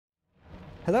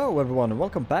Hello everyone and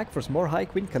welcome back for some more High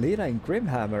Queen Khalida in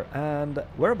Grimhammer, and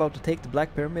we're about to take the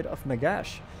Black Pyramid of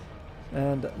Nagash.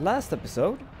 And last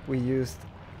episode we used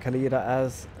Khalida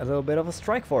as a little bit of a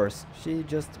strike force. She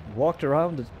just walked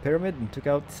around the pyramid and took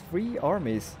out 3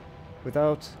 armies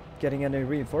without getting any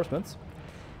reinforcements.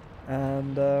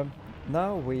 And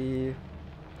now we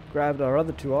grabbed our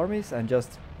other 2 armies and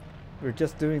we're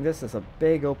just doing this as a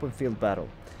big open field battle.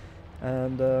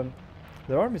 And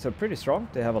their armies are pretty strong.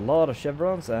 They have a lot of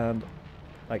chevrons, and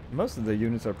like most of the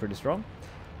units are pretty strong,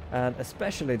 and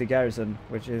especially the garrison,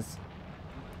 which is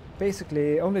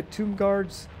basically only tomb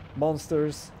guards,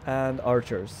 monsters and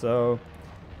archers. So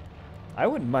I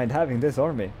wouldn't mind having this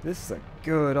army. This is a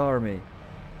good army.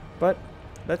 But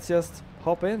let's just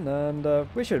hop in, and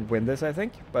we should win this, I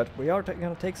think, but we are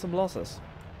gonna take some losses.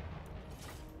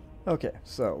 Okay,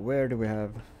 so where do we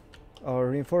have our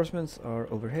reinforcements? Are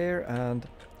over here, and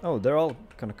oh, they're all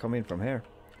gonna come in from here.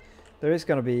 There is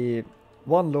gonna be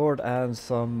 1 lord and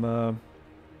some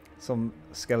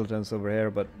skeletons over here,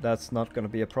 but that's not gonna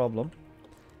be a problem.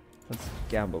 Let's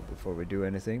gamble before we do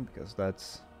anything, because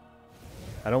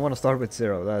I don't want to start with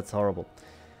 0. That's horrible.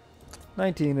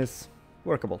 19 is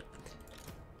workable.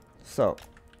 So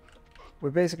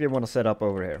we basically want to set up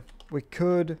over here. We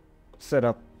could set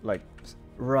up like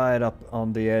right up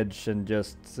on the edge and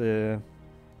just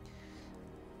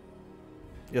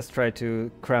try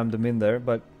to cram them in there,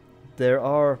 but there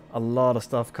are a lot of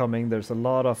stuff coming. There's a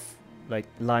lot of like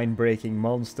line breaking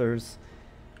monsters,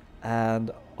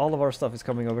 and all of our stuff is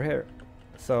coming over here.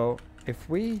 So if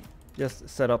we just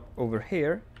set up over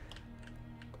here,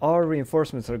 our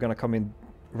reinforcements are gonna come in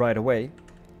right away.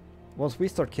 Once we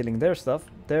start killing their stuff,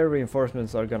 their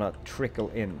reinforcements are gonna trickle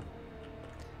in.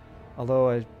 Although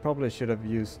I probably should have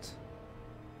used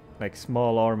like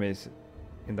small armies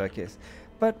in that case.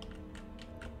 But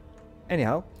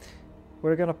anyhow,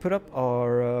 we're gonna put up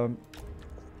our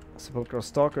sepulchral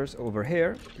stalkers over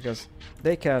here, because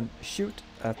they can shoot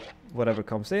at whatever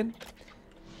comes in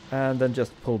and then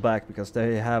just pull back, because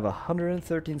they have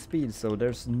 113 speed, so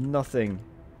there's nothing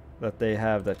that they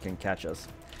have that can catch us.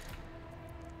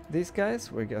 These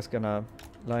guys we're just gonna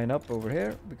line up over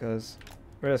here, because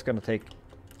we're just gonna take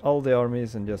all the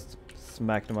armies and just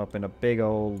smack them up in a big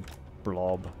old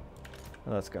blob.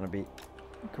 And that's gonna be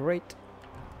great.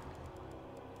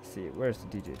 See, where's the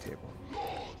DJ table?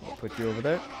 I'll put you over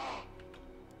there.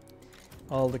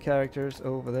 All the characters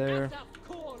over there.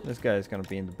 This guy is gonna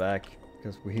be in the back,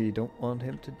 because we don't want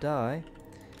him to die.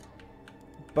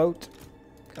 Boat,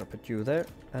 gonna put you there,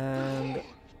 and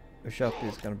Ushapi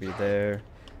is gonna be there.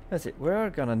 Let's see, we are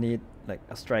gonna need like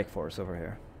a strike force over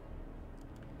here.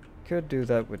 Could do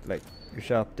that with like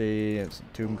Ushabti and some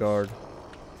Tomb Guard.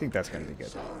 I think that's gonna be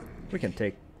good. We can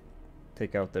take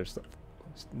out their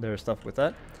stuff with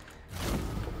that.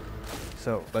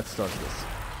 So let's start this.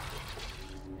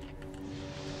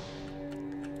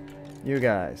 You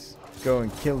guys go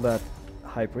and kill that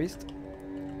high priest.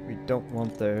 We don't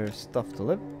want their stuff to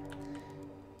live.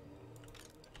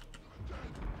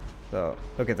 So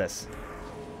look at this.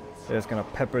 They're just gonna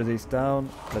pepper these down.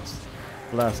 Let's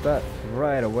blast that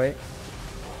right away.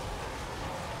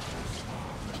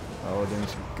 Oh, doing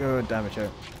some good damage here.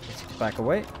 Let's back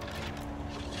away.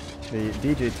 The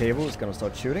DJ table is gonna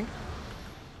start shooting.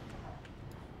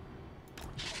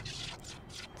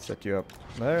 Set you up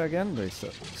there again. They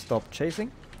stop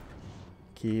chasing.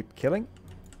 Keep killing.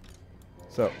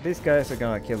 So these guys are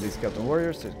gonna kill these skeleton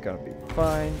warriors. It's gonna be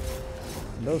fine.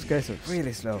 And those guys are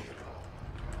really slow.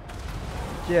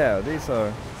 Yeah, this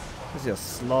is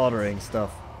just slaughtering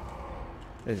stuff.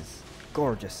 This is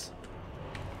gorgeous.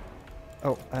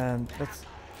 Oh, and let's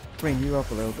bring you up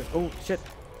a little bit. Oh shit!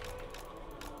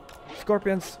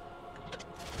 Scorpions!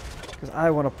 Because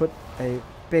I want to put a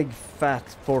big fat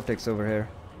vortex over here.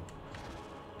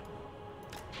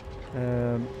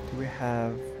 We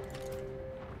have...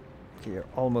 Okay, you're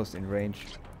almost in range.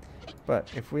 But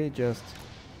if we just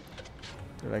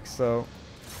do like so,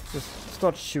 just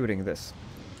start shooting this.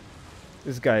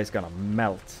 This guy is gonna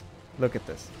melt. Look at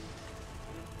this.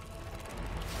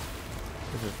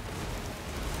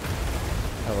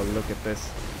 Have a look at this.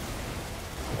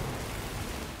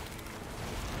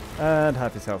 And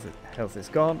half his health is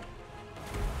gone.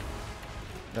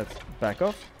 Let's back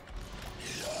off.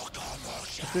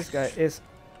 This guy is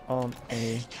on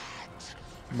a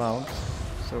mount,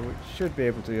 so we should be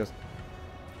able to just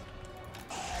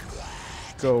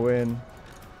go in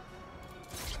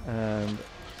and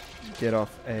get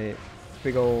off a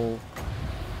big old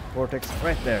vortex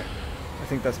right there. I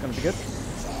think that's gonna be good.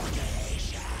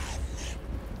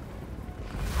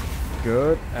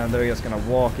 Good, and they're just gonna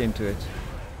walk into it.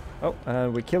 Oh,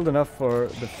 and we killed enough for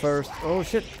the first... Oh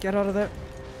shit, get out of there!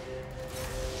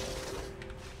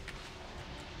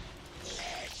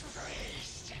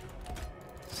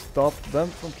 Stop them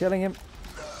from killing him.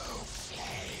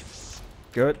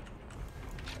 Good.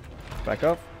 Back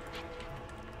off.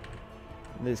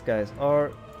 These guys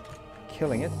are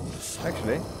killing it.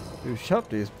 Actually,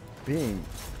 Ushabti is being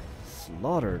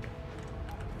slaughtered.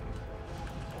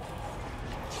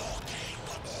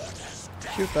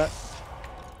 Shoot that.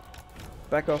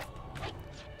 Back off.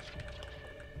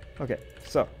 Okay,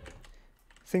 so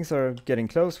things are getting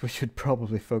close. We should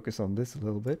probably focus on this a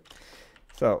little bit.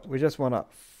 So we just want a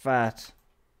fat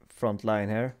front line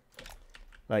here.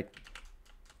 Like,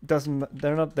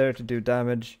 they're not there to do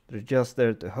damage. They're just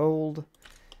there to hold.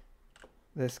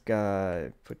 This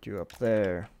guy, put you up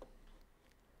there.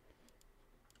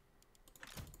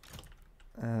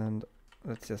 And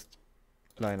let's just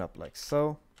line up like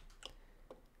so.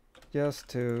 Just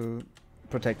to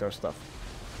protect our stuff.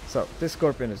 So this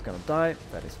scorpion is gonna die.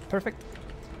 That is perfect.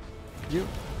 You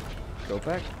go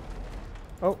back.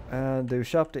 Oh, and the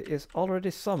Ushabti is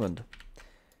already summoned.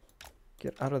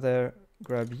 Get out of there.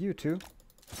 Grab you two.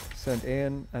 Send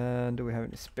in. And do we have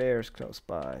any spares close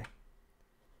by?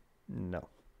 No.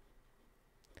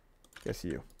 Guess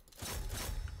you.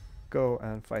 Go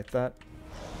and fight that.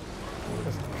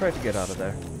 Let's try to get out of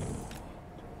there.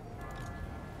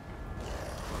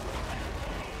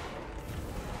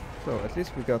 So at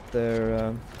least we got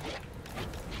their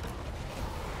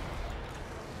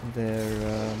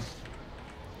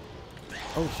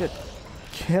oh shit!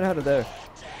 Get out of there!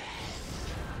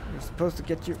 We're supposed to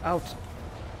get you out.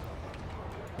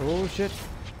 Oh shit!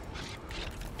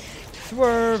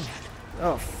 Swerve!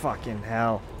 Oh fucking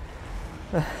hell!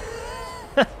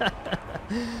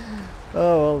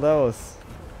 Oh well, that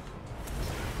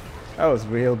was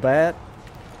real bad.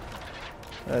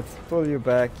 Let's pull you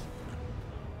back.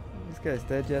 This guy's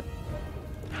dead yet?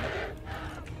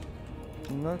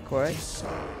 Not quite.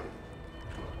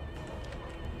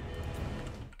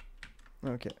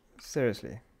 Okay,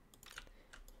 seriously.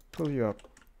 Pull you up.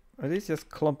 Are these just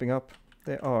clumping up?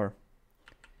 They are.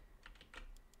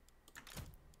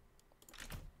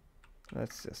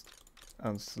 Let's just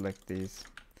unselect these.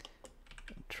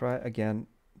 Try again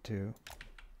to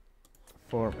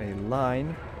form a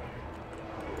line.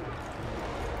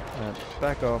 And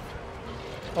back off.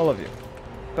 All of you.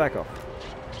 Back off.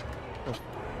 Just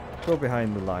go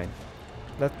behind the line.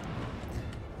 Let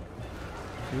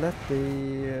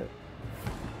the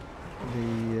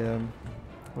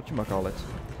whatchamacallit,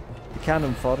 the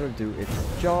cannon fodder do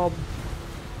its job.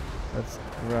 Let's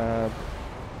grab...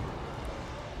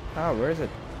 Ah, where is it?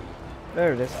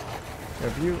 There it is.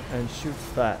 Grab you and shoot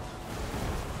that.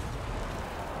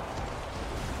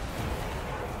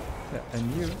 Yeah,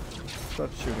 and you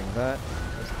start shooting that,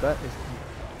 because that is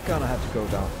gonna have to go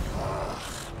down.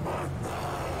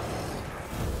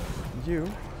 You,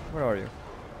 where are you?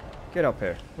 Get up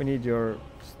here. We need your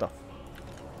stuff.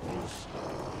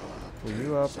 Pull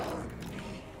you up.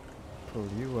 Pull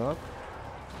you up.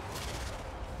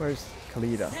 Where's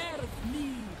Khalida?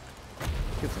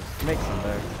 Get some snakes in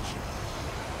there.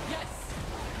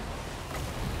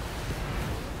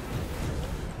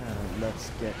 And let's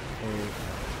get a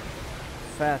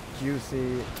fat,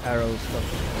 juicy arrow stuff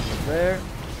over there.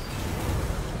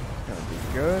 It's gonna be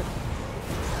good.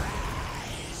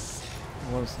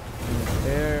 Once in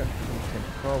there, we can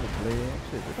probably...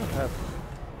 Actually, we don't have...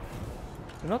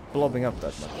 They're not blobbing up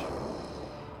that much.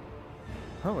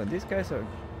 Oh, and these guys are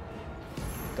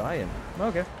dying.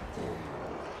 Okay.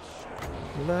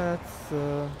 Let's...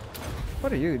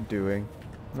 what are you doing?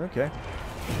 Okay.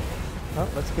 Oh,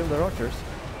 let's kill their archers.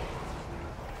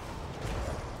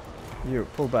 You,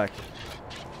 pull back.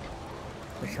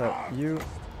 Let's help you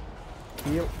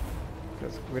heal.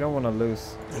 Because we don't want to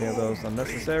lose any of those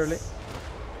unnecessarily.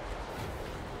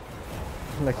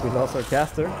 Like we lost our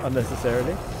caster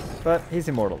unnecessarily. But he's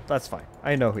immortal, that's fine.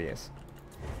 I know he is.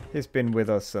 He's been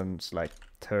with us since like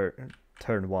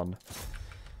turn 1.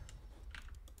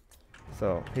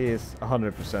 So he is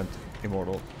 100%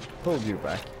 immortal. Pull you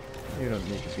back. You don't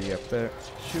need to be up there.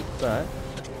 Shoot that.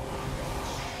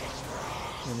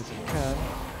 And if you can.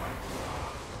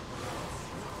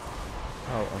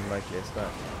 How unlikely is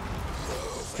that?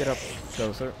 Get up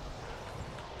closer.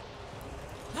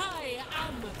 I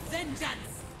am vengeance.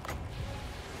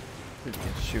 You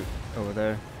can shoot over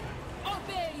there.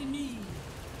 Obey me.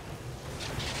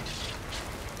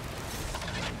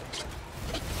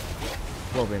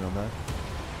 Blob in on that.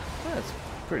 That's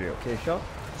pretty okay shot.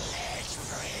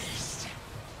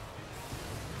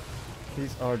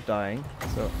 These are dying,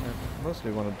 so I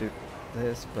mostly want to do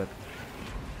this, but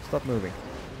stop moving.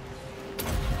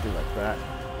 Do like that.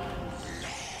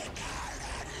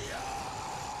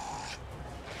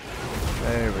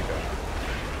 There we go.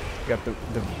 We got the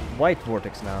white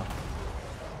vortex now.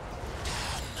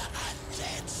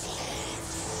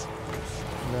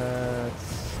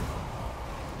 Let's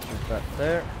put that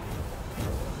there.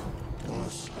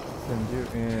 Send you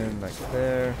in like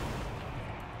there.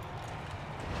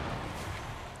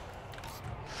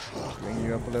 Bring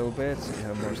you up a little bit so you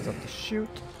have more stuff to shoot.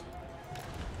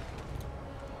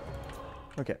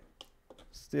 Okay.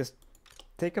 Let's just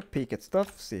take a peek at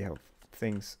stuff, see how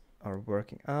things are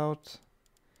working out.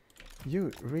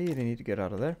 You really need to get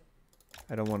out of there.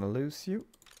 I don't want to lose you.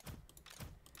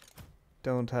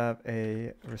 Don't have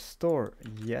a restore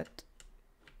yet.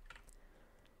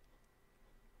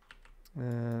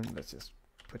 And let's just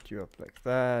put you up like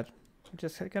that. I'm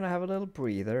just gonna have a little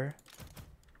breather.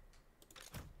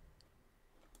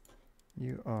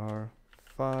 You are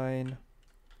fine.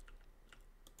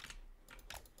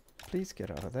 Please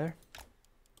get out of there.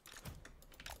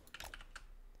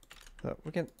 So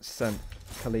we can send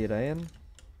Khalida in.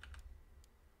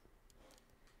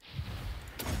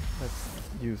 Let's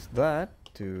use that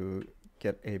to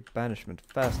get a banishment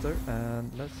faster,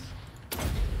 and let's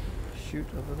shoot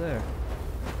over there.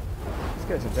 These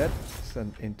guys are dead.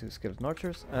 Send into skeleton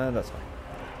archers, and that's fine.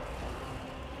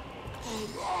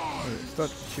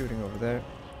 Start shooting over there.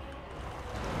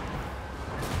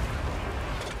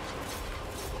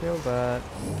 Kill that.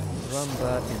 Run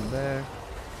that in there.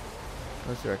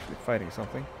 Unless you're actually fighting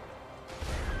something.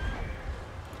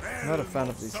 Not a fan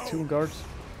of these tomb guards,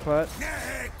 but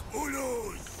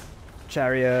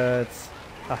chariots.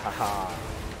 Ha ha ha.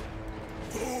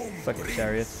 Suck it,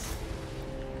 chariots.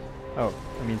 Oh,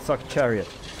 I mean suck chariot.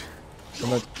 I'm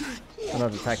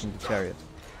not attacking the chariot.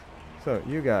 So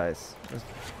you guys, let's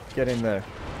get in there.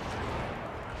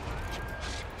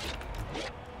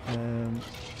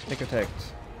 Protect.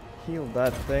 Heal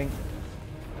that thing.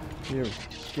 You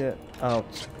get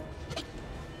out.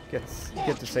 Get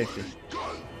to safety.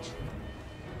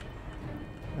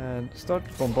 And start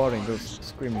bombarding those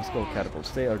screaming skull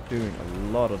catapults. They are doing a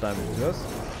lot of damage to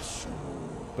us.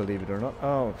 Believe it or not.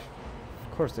 Oh,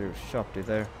 of course there's Shopty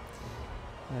there.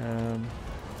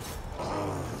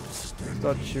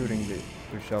 Start shooting the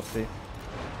Shopty.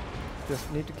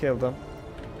 Just need to kill them.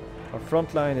 Our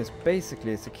front line is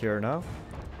basically secure now.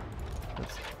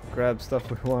 Let's grab stuff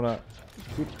we wanna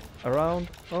keep around.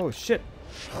 Oh shit!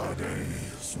 Our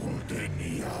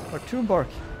tomb bark.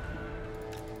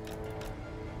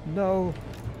 No.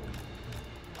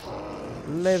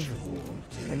 Live.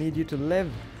 I need you to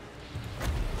live.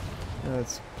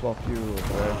 Let's plop you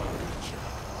over there.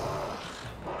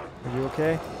 Are you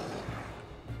okay?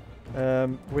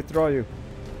 Withdraw you.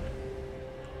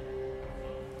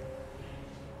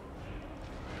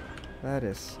 That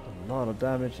is a lot of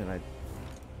damage and I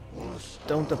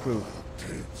don't approve.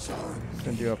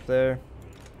 Send you up there.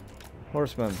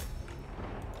 Horseman.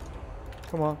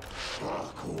 Come on.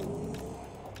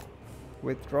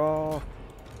 Withdraw.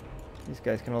 These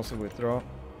guys can also withdraw.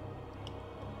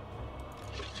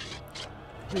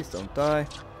 Please don't die.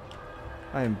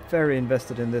 I am very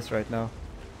invested in this right now.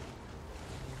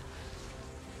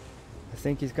 I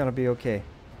think he's gonna be okay.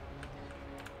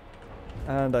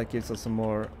 And that gives us some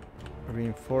more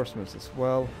reinforcements as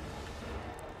well.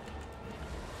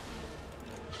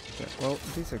 Okay, well,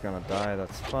 these are gonna die,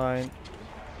 that's fine.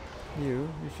 You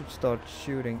should start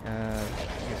shooting at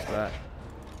just that.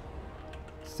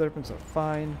 Serpents are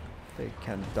fine. They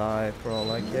can die for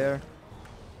all I care.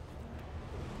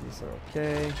 These are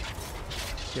okay.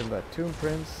 Kill that Tomb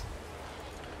Prince.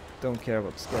 Don't care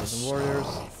about skeleton warriors.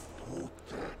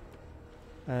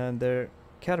 And their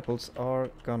catapults are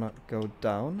gonna go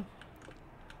down.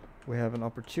 We have an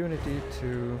opportunity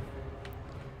to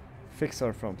fix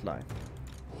our front line.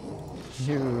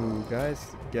 You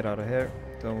guys, get out of here.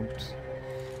 Don't...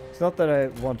 It's not that I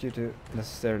want you to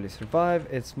necessarily survive,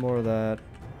 it's more that...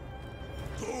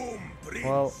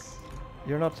 Well,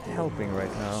 you're not helping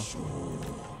right now.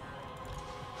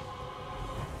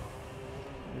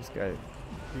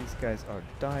 These guys are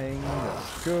dying,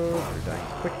 that's good, they're dying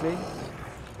quickly.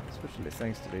 Especially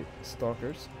thanks to the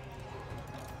stalkers.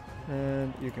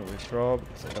 And you can withdraw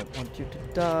because I don't want you to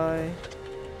die.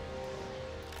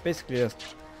 Basically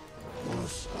just...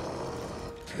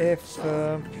 If...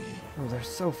 oh, they're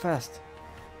so fast.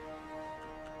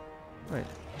 Wait.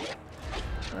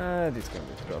 These can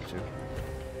withdraw too.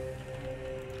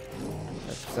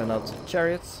 Let's send out some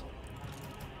chariots.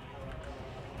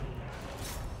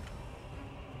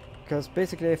 Because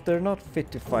basically if they're not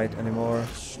fit to fight anymore,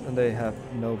 then they have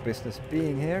no business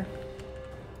being here.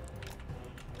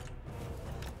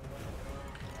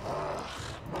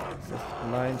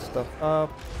 line stuff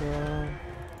up.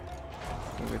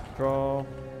 Withdraw.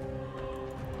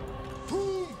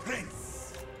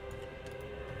 Prince.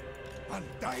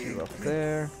 Undying You up Prince.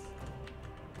 there.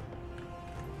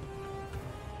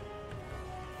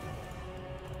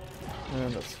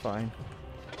 And that's fine.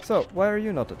 So, why are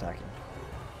you not attacking?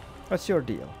 What's your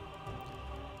deal?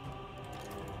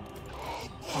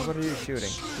 And what are you shooting?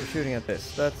 You're shooting at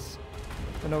this. That's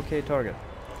an okay target.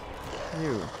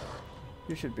 You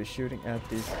should be shooting at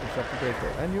these disruptive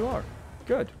gateway, and you are.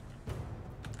 Good.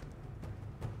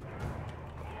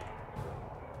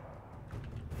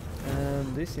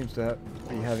 And this seems to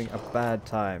be having a bad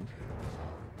time.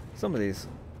 Some of these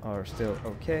are still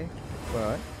okay,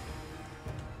 but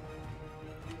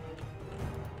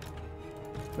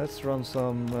let's run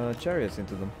some chariots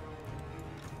into them.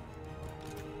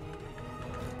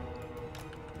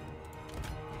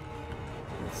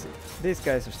 Let's see. These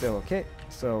guys are still okay,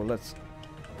 so let's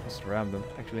just ram them.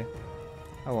 Actually,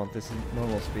 I want this in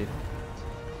normal speed.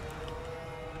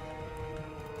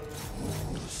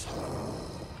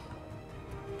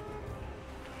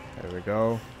 There we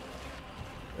go.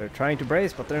 They're trying to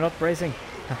brace, but they're not bracing.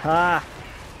 Haha!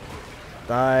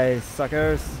 Die,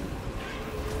 suckers!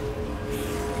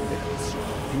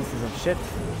 Pieces of shit.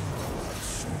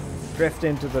 Drift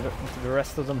into the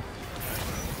rest of them.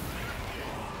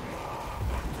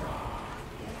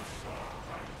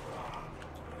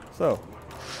 So,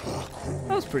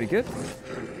 that was pretty good.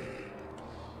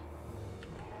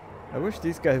 I wish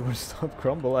these guys would stop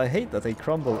crumble. I hate that they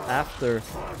crumble after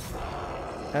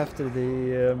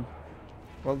the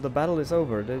well, the battle is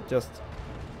over. They just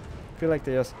feel like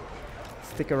they just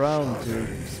stick around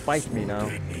to spite me now,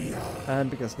 and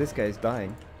because this guy is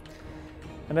dying.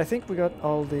 And I think we got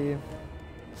all the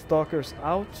stalkers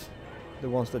out, the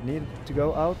ones that need to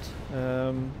go out.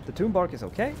 The tomb bark is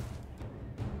okay,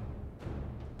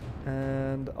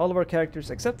 and all of our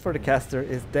characters except for the caster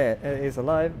is dead, is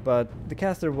alive, but the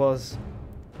caster was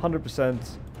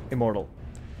 100% immortal,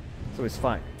 so it's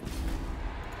fine.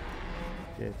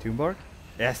 Okay, tomb bark.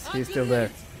 Yes, he's still there.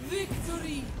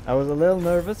 Victory. I was a little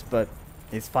nervous, but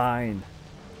he's fine.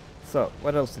 So,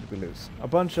 what else did we lose? A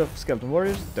bunch of skeleton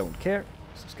warriors, don't care.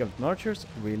 Some skeleton archers,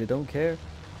 really don't care.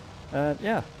 And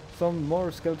yeah, some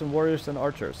more skeleton warriors and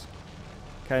archers.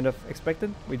 Kind of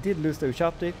expected. We did lose the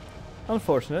Ushapti.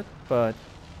 Unfortunate, but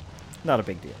not a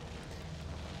big deal.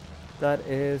 That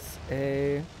is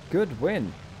a good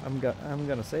win. I'm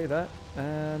gonna say that.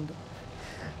 And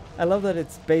I love that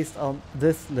it's based on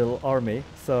this little army.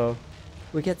 So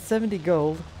we get 70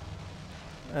 gold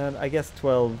and I guess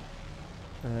 12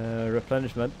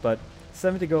 replenishment, but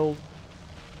 70 gold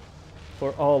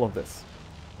for all of this.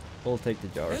 We'll take the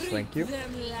jars, thank you.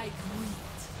 Them like wheat.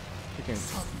 You can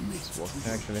just walk,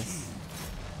 actually.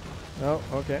 Oh,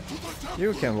 okay.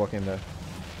 You can walk in there.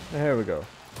 There we go.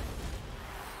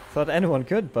 Thought anyone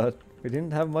could, but we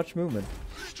didn't have much movement.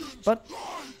 But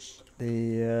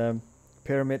the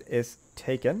pyramid is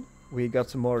taken. We got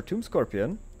some more Tomb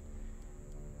Scorpion.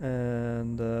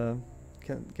 And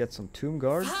can get some Tomb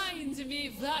Guards. Find me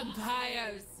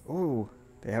vampires. Ooh,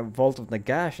 they have Vault of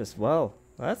Nagash as well.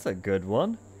 That's a good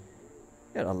one.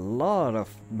 Get a lot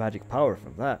of magic power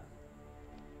from that.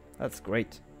 That's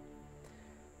great.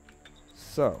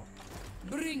 So,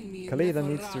 Bring me Khalida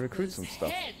needs to recruit Neferata's some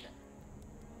stuff. head.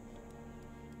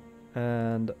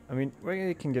 And I mean,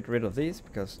 we can get rid of these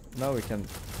because now we can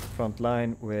front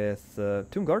line with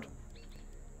Tomb Guard.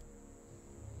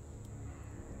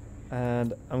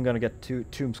 And I'm gonna get 2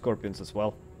 Tomb Scorpions as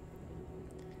well.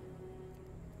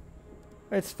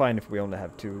 It's fine if we only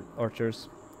have 2 archers.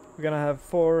 We're gonna have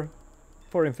 4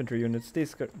 infantry units.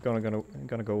 These are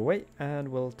gonna go away, and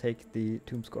we'll take the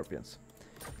Tomb Scorpions.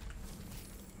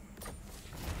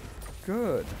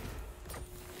 Good.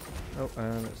 Oh,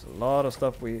 and there's a lot of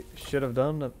stuff we should have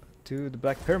done to the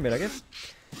Black Pyramid, I guess.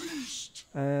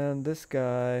 And this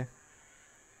guy.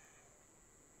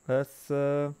 Let's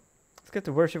get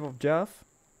the Worship of Jaff.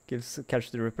 Gives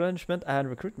catch the replenishment and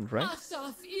recruitment rank.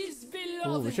 Asaf is Oh,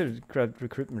 beloved. we should have grabbed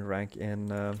recruitment rank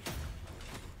in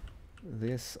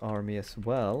this army as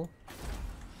well.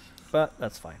 But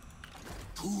that's fine.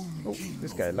 Oh,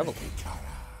 this guy leveled.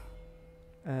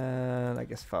 And I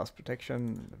guess fast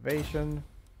protection, evasion.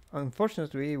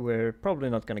 Unfortunately, we're probably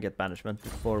not gonna get banishment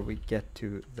before we get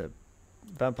to the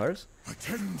vampires.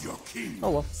 Attend your king,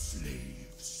 Oh well.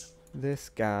 slaves. This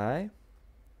guy.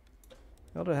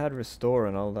 Well, I had restore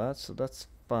and all that, so that's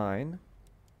fine.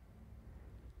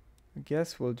 I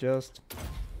guess we'll just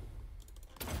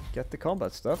get the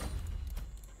combat stuff.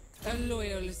 A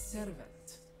loyal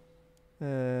servant.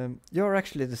 You're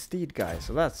actually the steed guy,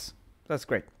 so that's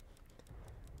great.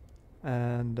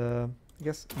 And I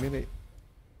guess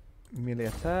melee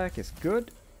attack is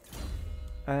good.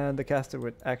 And the caster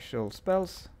with actual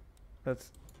spells.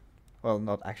 That's, well,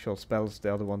 not actual spells.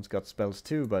 The other ones got spells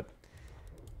too, but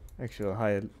actual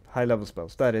high level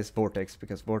spells. That is Vortex,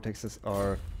 because Vortexes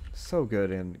are so good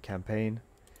in campaign.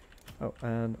 Oh,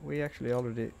 and we actually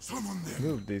already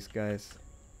moved these guys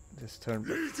this turn,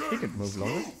 but he could move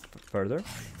longer, further.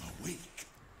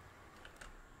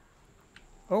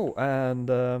 Oh, and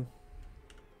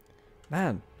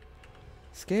man,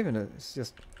 Skaven is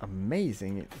just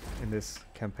amazing in this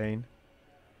campaign.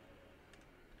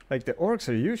 Like, the orcs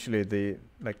are usually the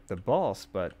boss,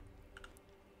 but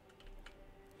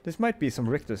this might be some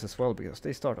Richters as well, because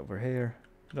they start over here.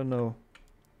 I don't know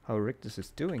how Richters is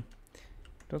doing.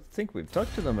 Don't think we've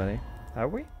talked to them any,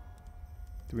 have we?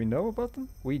 Do we know about them?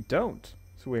 We don't.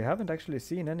 So we haven't actually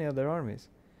seen any of their armies.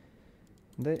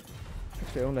 They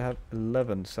actually only have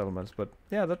 11 settlements, but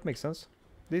yeah, that makes sense.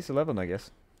 These 11, I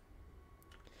guess.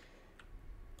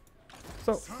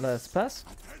 So, let's pass.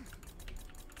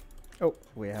 Oh,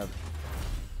 we have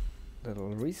little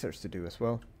research to do as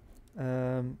well.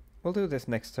 We'll do this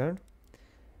next turn.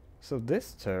 So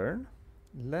this turn,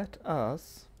 let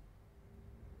us...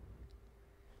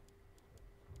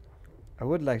 I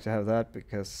would like to have that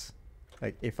because,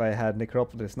 like, if I had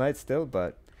Necropolis Knight still,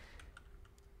 but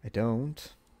I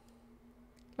don't.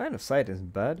 Line of sight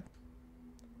isn't bad.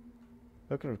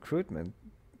 Local recruitment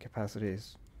capacity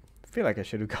is... I feel like I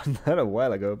should have gotten that a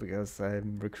while ago because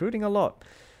I'm recruiting a lot.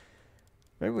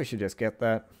 Maybe we should just get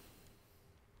that.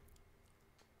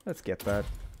 Let's get that.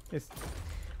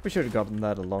 We should have gotten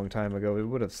that a long time ago. It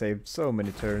would have saved so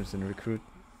many turns in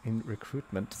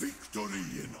recruitment.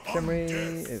 Camry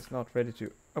is not ready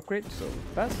to upgrade, so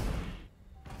pass.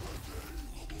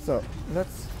 So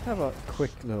let's have a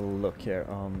quick little look here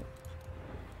on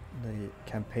the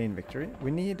campaign victory.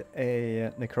 We need a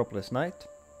Necropolis Knight,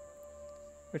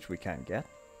 which we can get.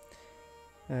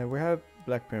 We have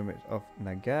Black Pyramid of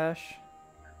Nagash.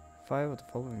 5 of the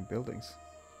following buildings.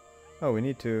 Oh, we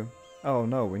need to... Oh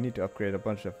no, we need to upgrade a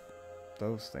bunch of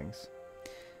those things.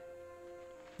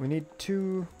 We need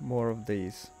 2 more of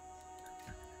these.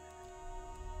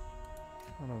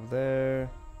 One over there.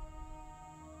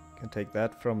 Can take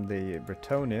that from the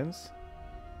Bretonians.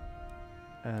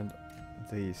 And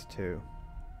these 2.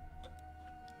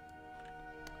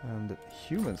 And the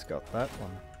humans got that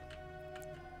one.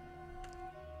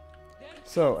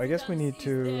 So, I guess we need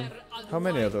to... How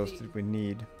many of those did we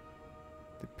need?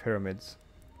 The pyramids.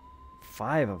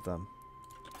 5 of them.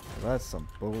 Well, that's some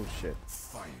bullshit.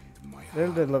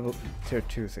 They're the level tier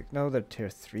 2 6. No, they're tier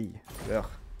 3. Ugh.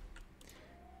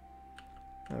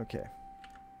 Okay.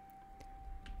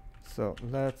 So,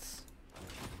 let's...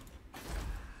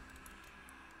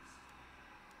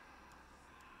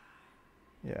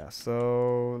 Yeah,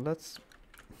 so let's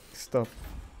stop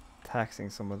taxing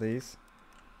some of these.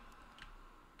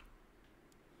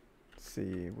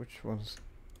 See which ones.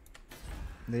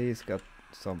 These got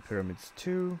some pyramids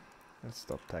too. Let's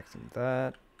stop taxing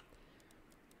that.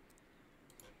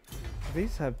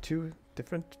 These have 2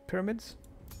 different pyramids.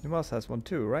 Numas has one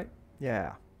too, right?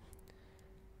 Yeah.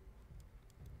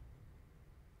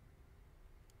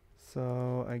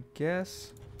 So I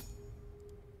guess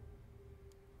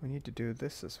we need to do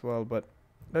this as well, but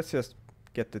let's just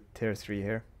get the tier 3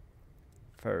 here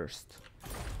first.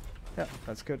 Yeah,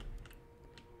 that's good.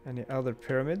 Any other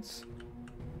pyramids?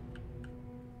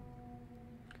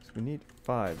 Because we need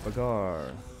 5.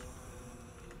 Bagar.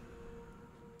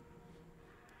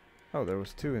 Oh, there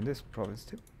was 2 in this province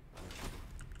too.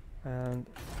 And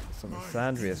some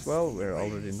Sandry as well. We're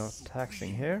already not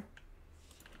taxing here.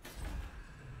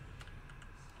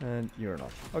 And you're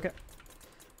not. Okay.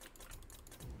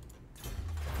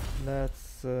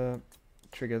 Let's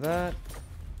trigger that.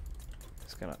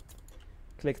 Just gonna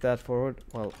click that forward.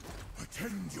 Well,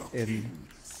 in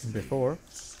before.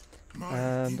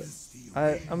 And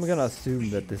I'm gonna assume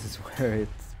that this is where it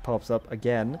pops up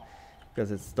again,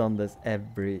 because it's done this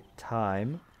every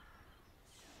time.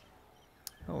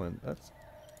 Oh, and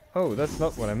that's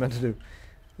not what I meant to do.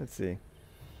 Let's see.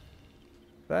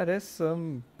 That is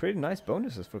some pretty nice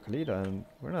bonuses for Khalida, and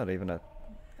we're not even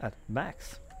at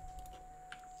max.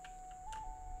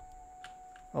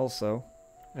 Also,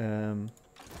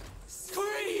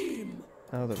 Scream!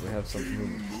 now that we have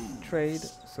something to trade,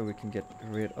 so we can get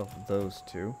rid of those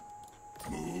 2.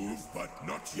 Move, but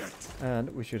not yet. And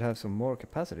we should have some more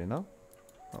capacity now.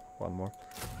 Oh, 1 more.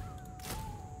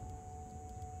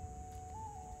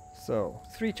 So,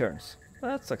 3 turns.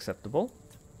 That's acceptable.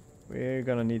 We're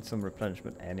gonna need some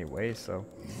replenishment anyway, so...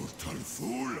 Mortal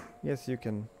fool! Yes, you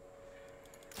can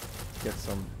get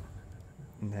some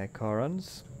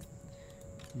Nekarans.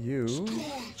 You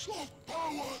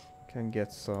can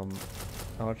get some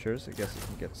archers. I guess you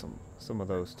can get some of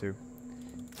those too.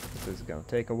 This is gonna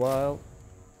take a while,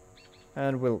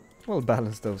 and we'll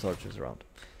balance those archers around.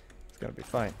 It's gonna be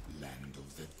fine. Land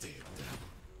of the dead.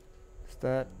 Is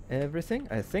that everything?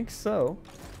 I think so.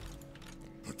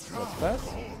 Let's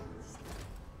pass.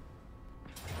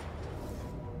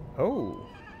 Oh.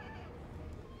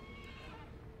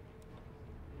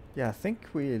 Yeah, I think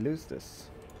we lose this.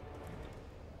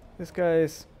 This guy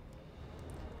is...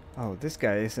 Oh, this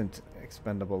guy isn't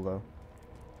expendable though.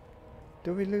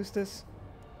 Do we lose this?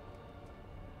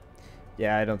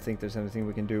 Yeah, I don't think there's anything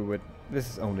we can do with... This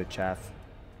is only chaff.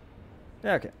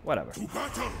 Yeah, okay, whatever.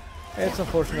 It's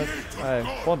unfortunate.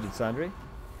 I wanted Sandry.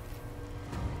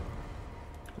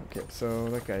 Okay, so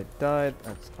that guy died.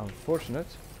 That's unfortunate.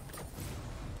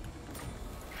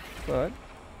 But,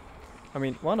 I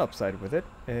mean, one upside with it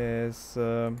is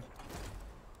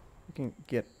we can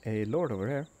get a lord over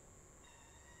here.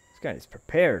 This guy is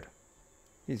prepared.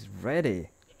 He's ready.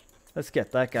 Let's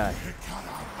get that guy.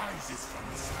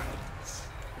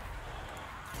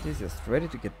 He's just ready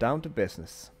to get down to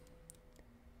business.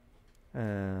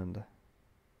 And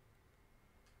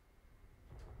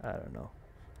I don't know.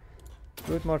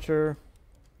 Good marcher.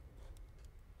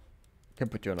 Can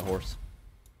put you on a horse.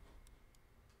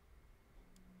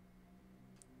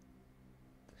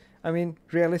 I mean,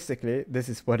 realistically, this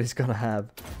is what he's gonna have.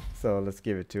 So let's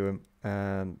give it to him.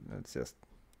 And let's just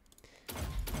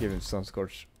give him some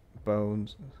scorched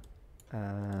bones.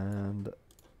 And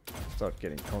start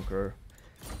getting Conqueror.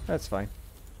 That's fine.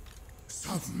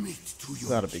 Submit to your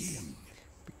Not a big deal. king.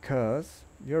 Because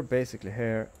you're basically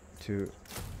here to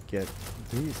get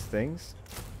these things.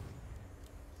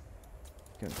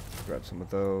 You can grab some of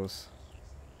those.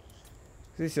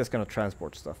 He's just gonna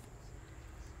transport stuff.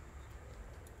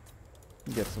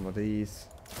 Get some of these.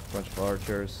 Bunch of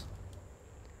archers.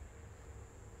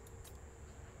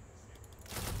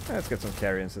 Let's get some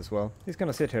carrions as well. He's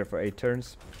gonna sit here for 8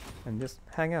 turns and just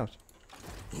hang out.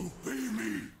 Obey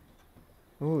me.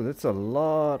 Ooh, that's a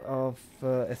lot of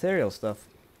ethereal stuff.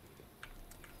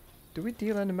 Do we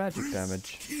deal any magic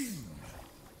damage? King.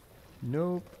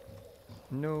 Nope.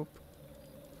 Nope.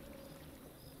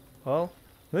 Well,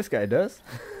 this guy does.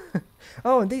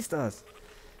 Oh, and these does.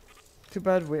 Too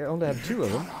bad we only have 2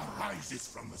 of them. Rises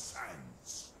from the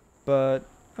sands. But,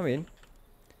 I mean,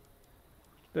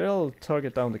 they'll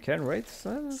target down the cairn rates.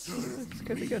 That's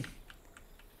gonna be good.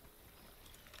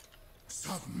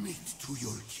 Submit to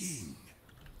your king.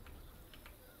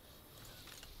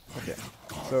 Okay,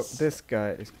 so this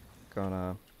guy is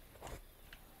gonna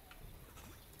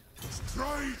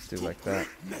Strive do to like that.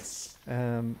 greatness.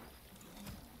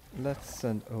 Let's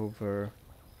send over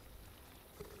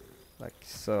like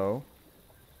so.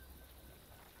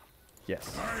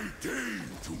 Yes, I deign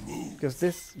to move. because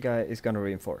this guy is gonna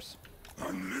reinforce.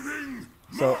 Unliving.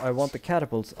 So I want the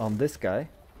catapults on this guy,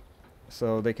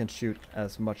 so they can shoot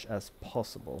as much as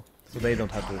possible, so they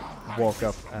don't have to walk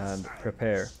up and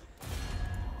prepare.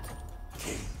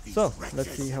 So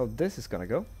let's see how this is gonna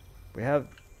go. We have.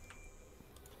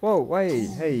 Whoa! Wait!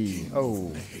 Hey!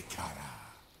 Oh!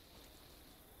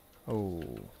 Oh!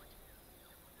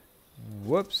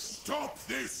 Whoops! Stop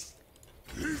this.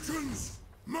 Legions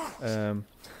must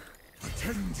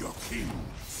attend your king.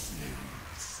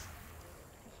 Slaves.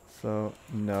 So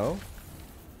no.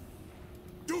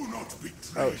 Do not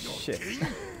betray Oh your shit! king.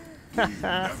 He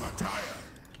never tire.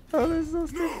 Oh, this is so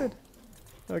stupid.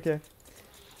 Okay.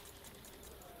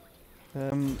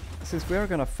 Since we are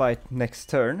gonna fight next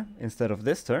turn instead of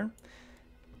this turn,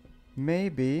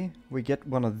 maybe we get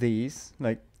one of these,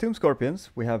 like Tomb Scorpions.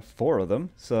 We have 4 of them,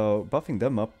 so buffing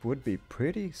them up would be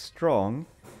pretty strong,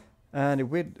 and it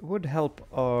would help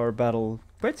our battle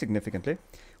quite significantly.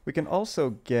 We can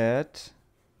also get,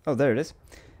 oh there it is,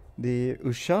 the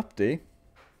Ushapti,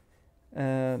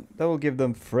 and that will give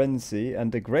them Frenzy,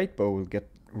 and the Great Bow will get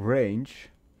range.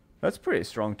 That's pretty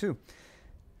strong too.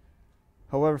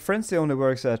 However, Frenzy only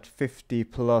works at 50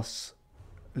 plus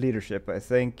leadership, I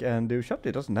think, and the Ushapti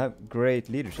doesn't have great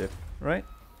leadership, right?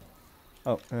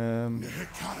 Oh,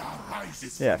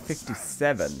 yeah,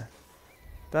 57.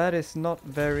 That is not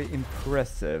very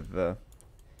impressive.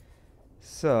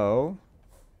 So,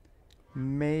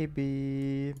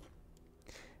 maybe...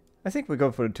 I think we go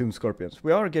for the Tomb Scorpions.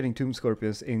 We are getting Tomb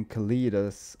Scorpions in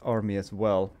Khalida's army as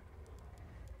well.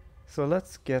 So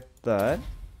let's get that.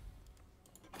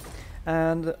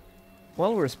 And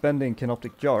while we're spending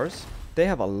Canoptic Jars, they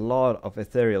have a lot of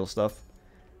ethereal stuff.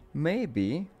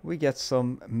 Maybe we get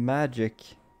some magic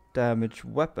damage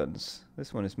weapons.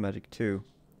 This one is magic too.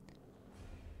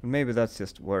 Maybe that's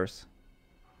just worse.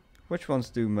 Which ones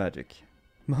do magic?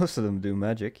 Most of them do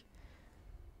magic.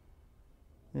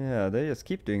 Yeah, they just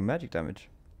keep doing magic damage.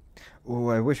 Oh,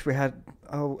 I wish we had...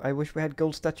 Oh, I wish we had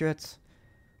gold statuettes.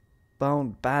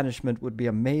 Bound banishment would be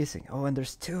amazing. Oh, and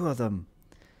there's 2 of them.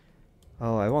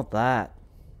 Oh, I want that.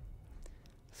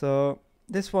 So,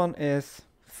 this one is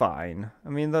fine. I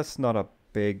mean, that's not a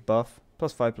big buff.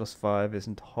 +5/+5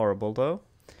 isn't horrible, though.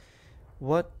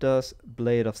 What does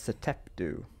Blade of Setep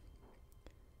do?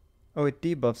 Oh, it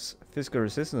debuffs physical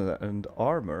resistance and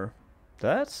armor.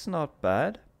 That's not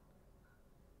bad.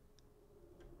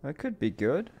 That could be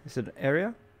good. Is it an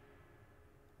area?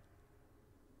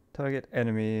 Target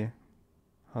enemy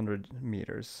 100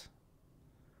 meters.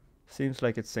 Seems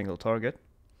like it's single target.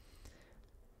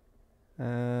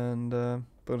 And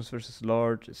bonus versus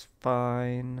large is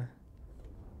fine.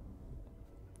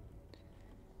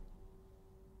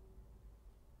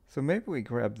 So maybe we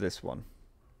grab this one.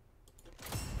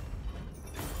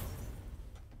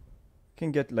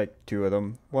 Can get like 2 of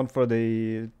them. One for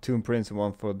the Tomb Prince and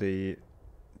one for the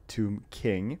Tomb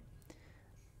King.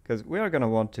 Because we are gonna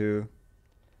want to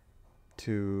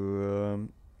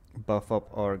buff up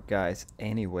our guys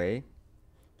anyway.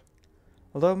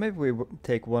 Although maybe we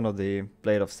take one of the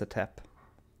Blade of Setep.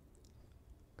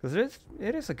 Because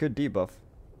it is a good debuff.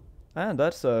 And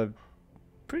that's a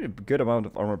pretty good amount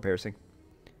of armor piercing.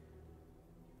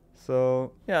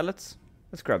 So yeah, let's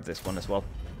grab this one as well.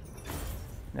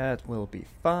 That will be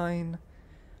fine.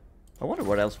 I wonder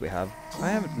what else we have. I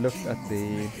haven't looked at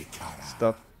the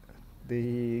stuff,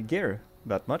 the gear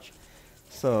that much.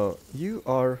 So you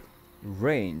are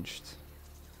ranged.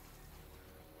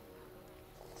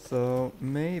 So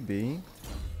maybe...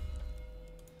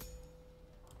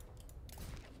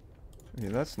 Yeah,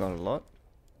 that's not a lot.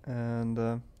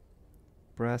 And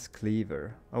brass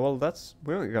cleaver. Oh well,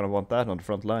 we're gonna want that on the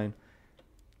front line.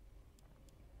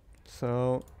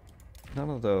 So none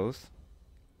of those.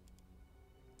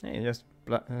 Hey,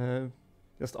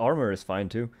 just armor is fine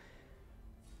too.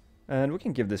 And we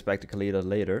can give this back to Khalida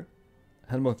later.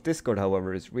 Helm of Discord,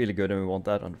 however, is really good and we want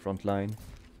that on the front line.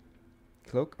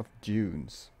 Cloak of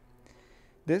Dunes.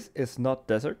 This is not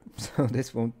desert, so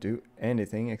this won't do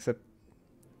anything except...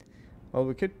 Well,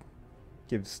 we could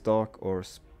give Stalk or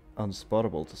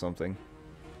Unspottable to something.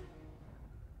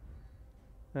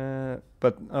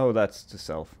 But, oh, that's to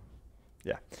self.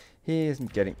 Yeah, he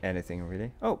isn't getting anything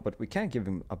really. Oh, but we can give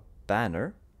him a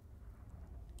banner.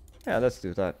 Yeah, let's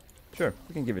do that. Sure,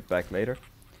 we can give it back later.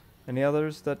 Any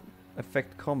others that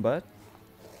affect combat?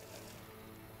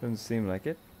 Doesn't seem like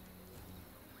it.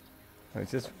 Oh,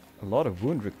 it's just a lot of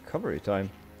wound recovery time.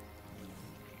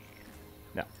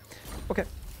 Yeah. Okay.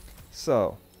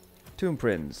 So, Tomb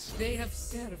Prince. They have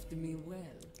served me well.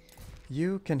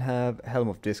 You can have Helm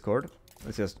of Discord.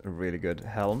 It's just a really good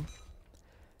helm.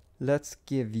 Let's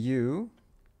give you...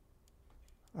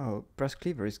 Oh, Brass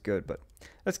Cleaver is good, but...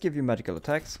 Let's give you magical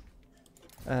attacks.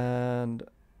 And...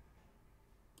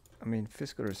 I mean,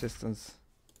 physical resistance...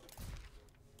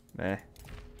 Meh.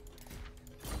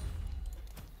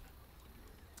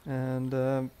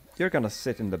 And you're gonna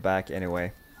sit in the back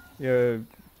anyway. You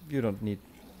don't need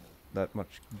that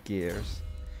much gears.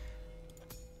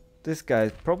 This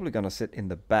guy's probably gonna sit in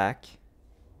the back.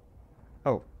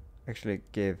 Oh, actually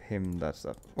gave him that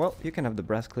stuff. Well, you can have the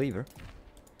brass cleaver.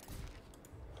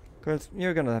 Because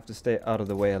you're gonna have to stay out of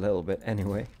the way a little bit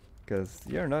anyway. Because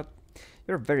you're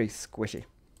very squishy.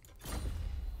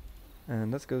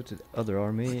 And let's go to the other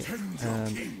army.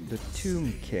 And the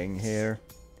Tomb King here.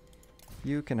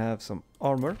 You can have some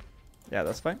armor. Yeah,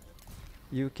 that's fine.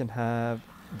 You can have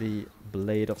the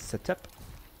Blade of Setep.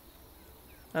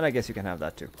 And I guess you can have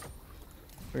that too.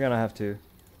 We're gonna have to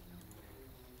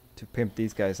pimp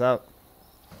these guys out.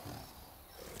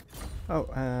 Oh,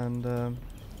 and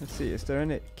let's see, is there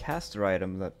any caster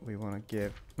item that we want to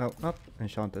give? No, not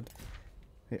enchanted.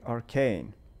 The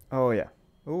arcane. Oh yeah.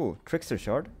 Ooh, trickster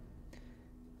shard.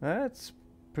 That's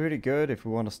pretty good if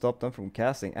we want to stop them from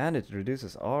casting, and it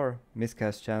reduces our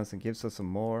miscast chance and gives us some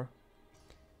more.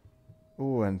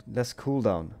 Ooh, and less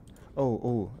cooldown.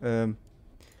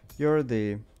 You're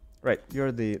the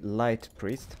light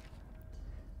priest.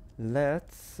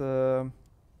 Let's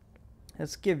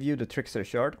give you the trickster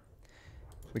shard,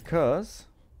 because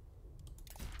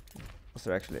was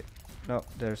there actually? No,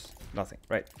 there's nothing.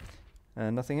 Right,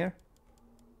 and nothing here.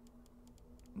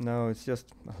 No, it's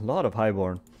just a lot of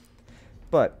highborn.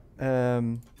 But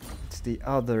it's the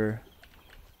other.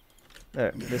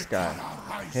 There, this guy,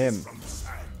 him.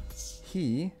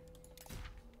 He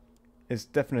is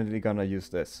definitely gonna use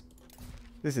this.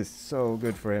 This is so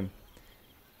good for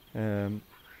him.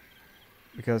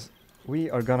 Because we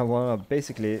are gonna wanna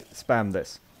basically spam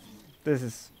this. This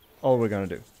is all we're gonna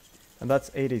do. And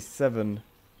that's 87-second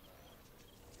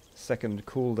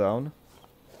cooldown.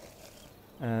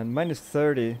 And minus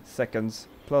 30 seconds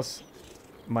plus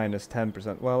minus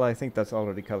 10%. Well, I think that's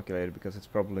already calculated because it's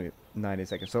probably 90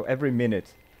 seconds. So every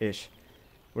minute-ish,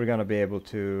 we're gonna be able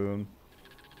to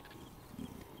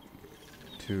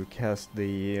cast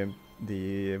the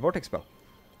vortex spell.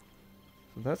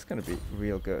 So that's gonna be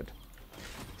real good.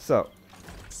 So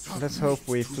let's hope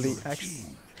we flee.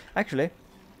 Actually,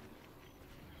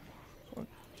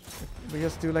 we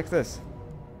just do like this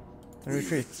and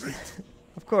retreat.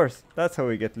 Of course, that's how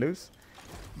we get loose.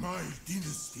 My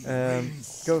dynasty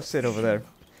Go sit over there.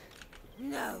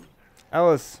 No. I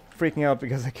was freaking out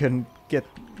because I couldn't get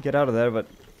out of there, but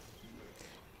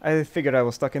I figured I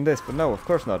was stuck in this, but no, of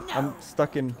course not. No. I'm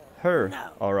stuck in her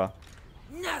aura.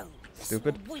 No.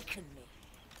 Stupid. This will weaken me.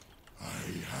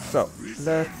 So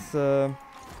let's.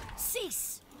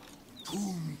 Cease.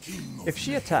 If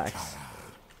she attacks,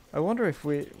 I wonder if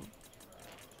we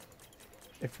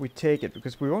take it,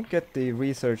 because we won't get the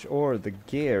research or the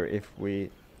gear if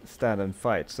we stand and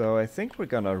fight. So I think we're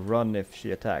gonna run if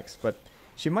she attacks, but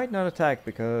she might not attack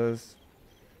because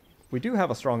we do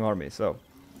have a strong army, so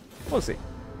we'll see.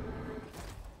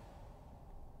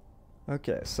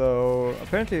 Okay, so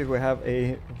apparently we have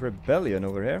a rebellion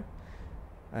over here.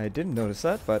 I didn't notice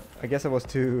that, but I guess I was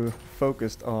too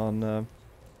focused on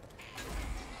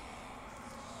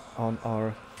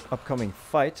our upcoming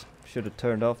fight. Should have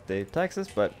turned off the taxes,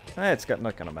 but it's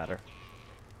not gonna matter.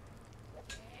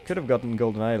 Could have gotten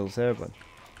golden idols there, but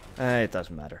it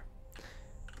doesn't matter.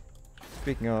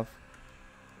 Speaking of,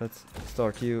 let's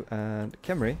start you, and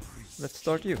Kemri, let's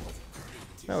start you.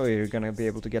 Now we're gonna be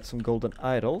able to get some golden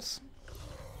idols.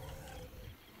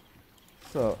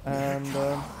 So, and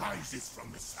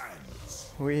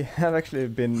we have actually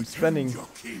been spending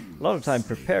a lot of time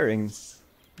preparing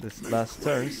this last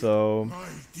turn, so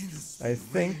I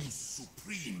think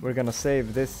we're gonna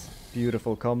save this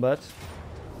beautiful combat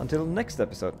until next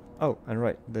episode. Oh, and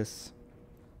right, this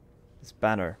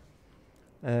banner.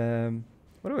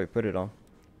 What do we put it on?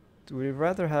 Do we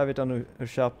rather have it on a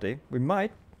Shopti? We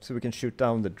might, so we can shoot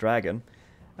down the dragon.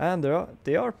 And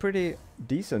they are pretty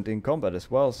decent in combat as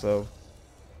well, so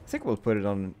I think we'll put it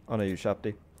on a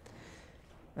Ushapti.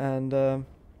 And I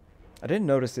didn't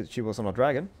notice that she was on a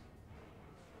dragon.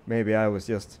 Maybe I was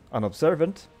just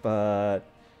unobservant, but...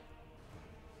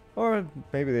 Or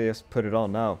maybe they just put it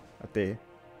on now at the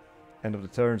end of the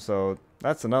turn, so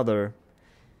that's another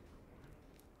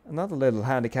little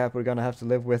handicap we're gonna have to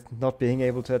live with, not being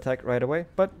able to attack right away.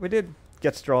 But we did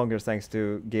get stronger thanks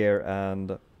to gear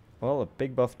and, well, a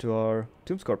big buff to our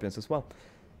Tomb Scorpions as well.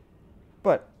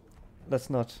 But let's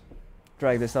not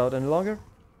drag this out any longer.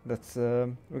 Let's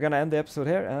we're gonna end the episode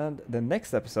here, and the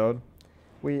next episode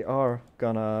we are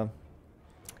gonna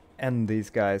end these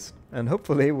guys, and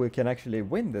hopefully we can actually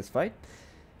win this fight,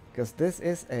 because this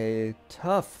is a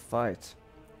tough fight,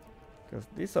 because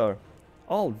these are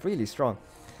all really strong.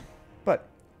 But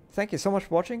thank you so much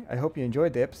for watching. I hope you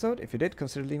enjoyed the episode. If you did,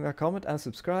 consider leaving a comment and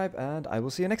subscribe, and I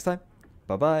will see you next time.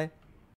 Bye bye.